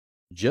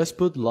Just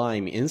put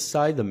lime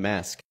inside the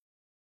mask,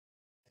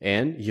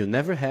 and you'll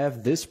never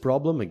have this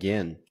problem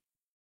again.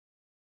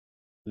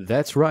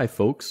 That's right,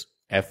 folks.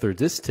 After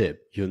this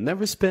tip, you'll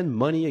never spend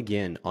money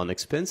again on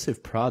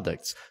expensive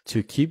products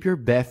to keep your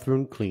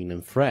bathroom clean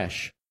and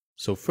fresh.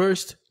 So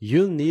first,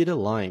 you'll need a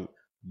lime.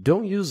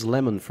 Don't use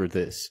lemon for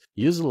this.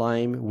 Use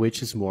lime,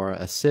 which is more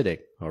acidic,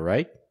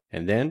 alright?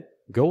 And then,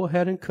 go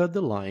ahead and cut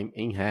the lime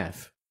in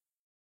half.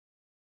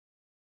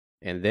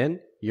 And then,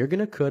 you're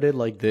gonna cut it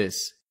like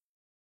this,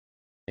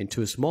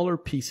 into smaller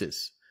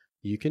pieces.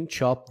 You can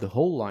chop the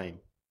whole lime.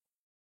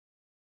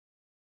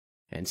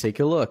 And take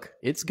a look,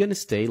 it's gonna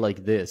stay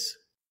like this.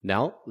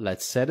 Now,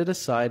 let's set it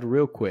aside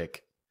real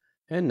quick.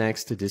 And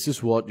next, this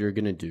is what you're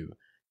gonna do.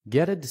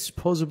 Get a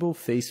disposable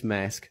face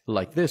mask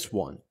like this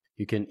one.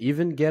 You can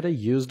even get a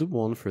used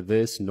one for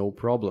this, no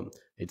problem.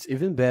 It's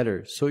even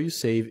better, so you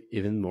save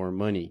even more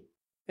money.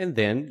 And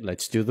then,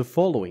 let's do the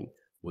following.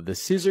 With the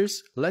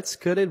scissors, let's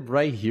cut it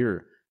right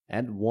here,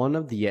 at one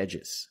of the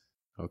edges.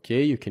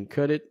 Okay, you can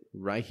cut it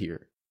right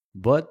here.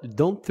 But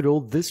don't throw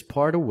this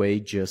part away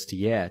just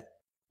yet.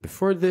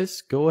 Before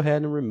this, go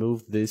ahead and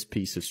remove this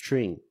piece of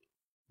string,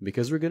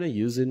 because we're gonna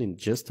use it in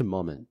just a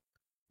moment.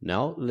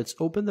 Now, let's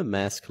open the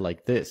mask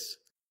like this.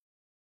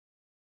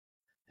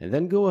 And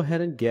then go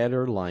ahead and get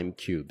our lime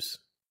cubes.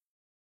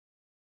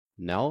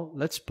 Now,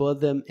 let's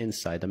put them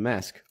inside the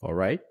mask,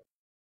 alright?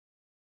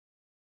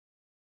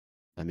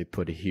 Let me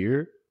put it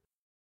here.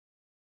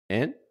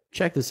 And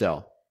check this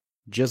out.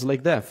 Just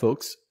like that,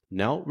 folks.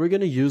 Now, we're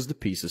gonna use the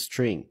piece of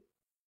string.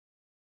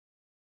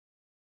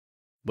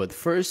 But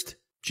first,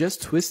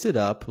 just twist it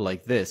up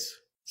like this.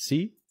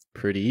 See?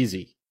 Pretty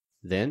easy.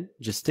 Then,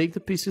 just take the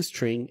piece of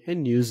string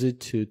and use it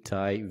to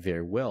tie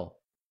very well.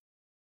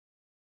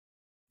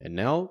 And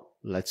now,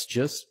 let's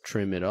just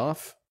trim it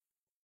off.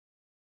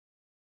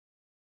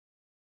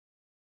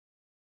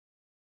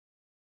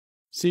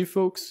 See,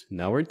 folks,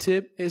 now our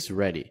tip is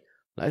ready.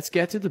 Let's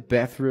get to the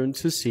bathroom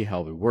to see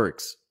how it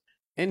works.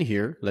 And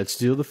here, let's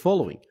do the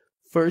following.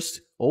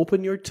 First,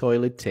 open your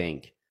toilet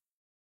tank.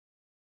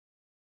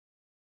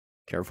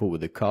 Careful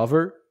with the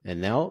cover.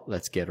 And now,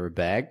 let's get our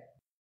bag.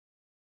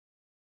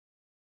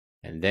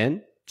 And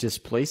then,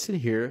 just place it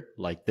here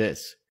like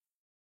this.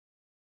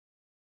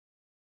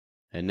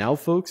 And now,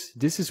 folks,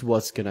 this is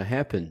what's gonna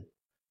happen.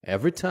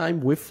 Every time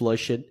we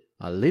flush it,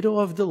 a little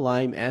of the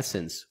lime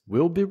essence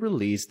will be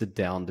released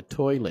down the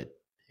toilet.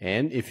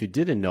 And if you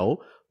didn't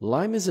know,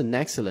 lime is an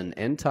excellent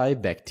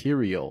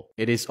antibacterial.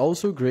 It is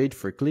also great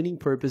for cleaning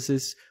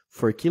purposes,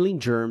 for killing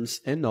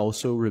germs, and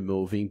also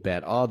removing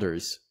bad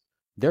odors.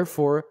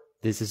 Therefore,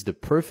 this is the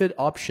perfect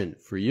option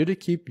for you to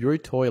keep your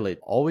toilet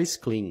always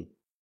clean,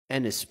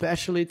 and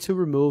especially to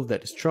remove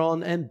that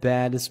strong and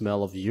bad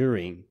smell of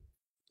urine,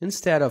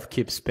 instead of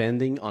keep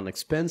spending on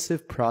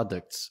expensive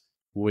products,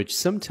 which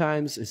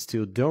sometimes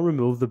still don't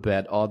remove the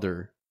bad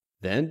odor.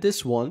 Then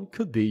this one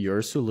could be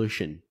your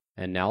solution.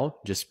 And now,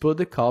 just put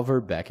the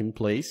cover back in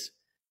place,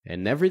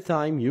 and every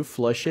time you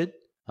flush it,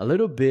 a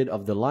little bit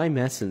of the lime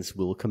essence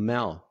will come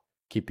out,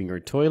 keeping your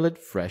toilet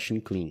fresh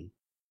and clean.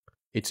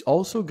 It's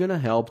also gonna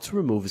help to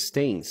remove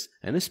stains,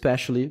 and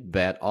especially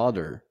bad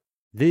odor.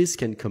 This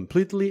can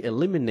completely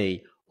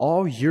eliminate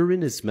all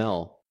urine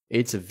smell.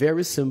 It's a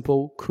very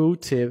simple, cool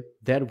tip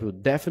that will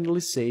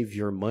definitely save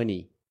your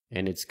money,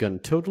 and it's gonna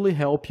totally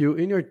help you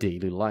in your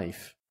daily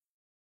life.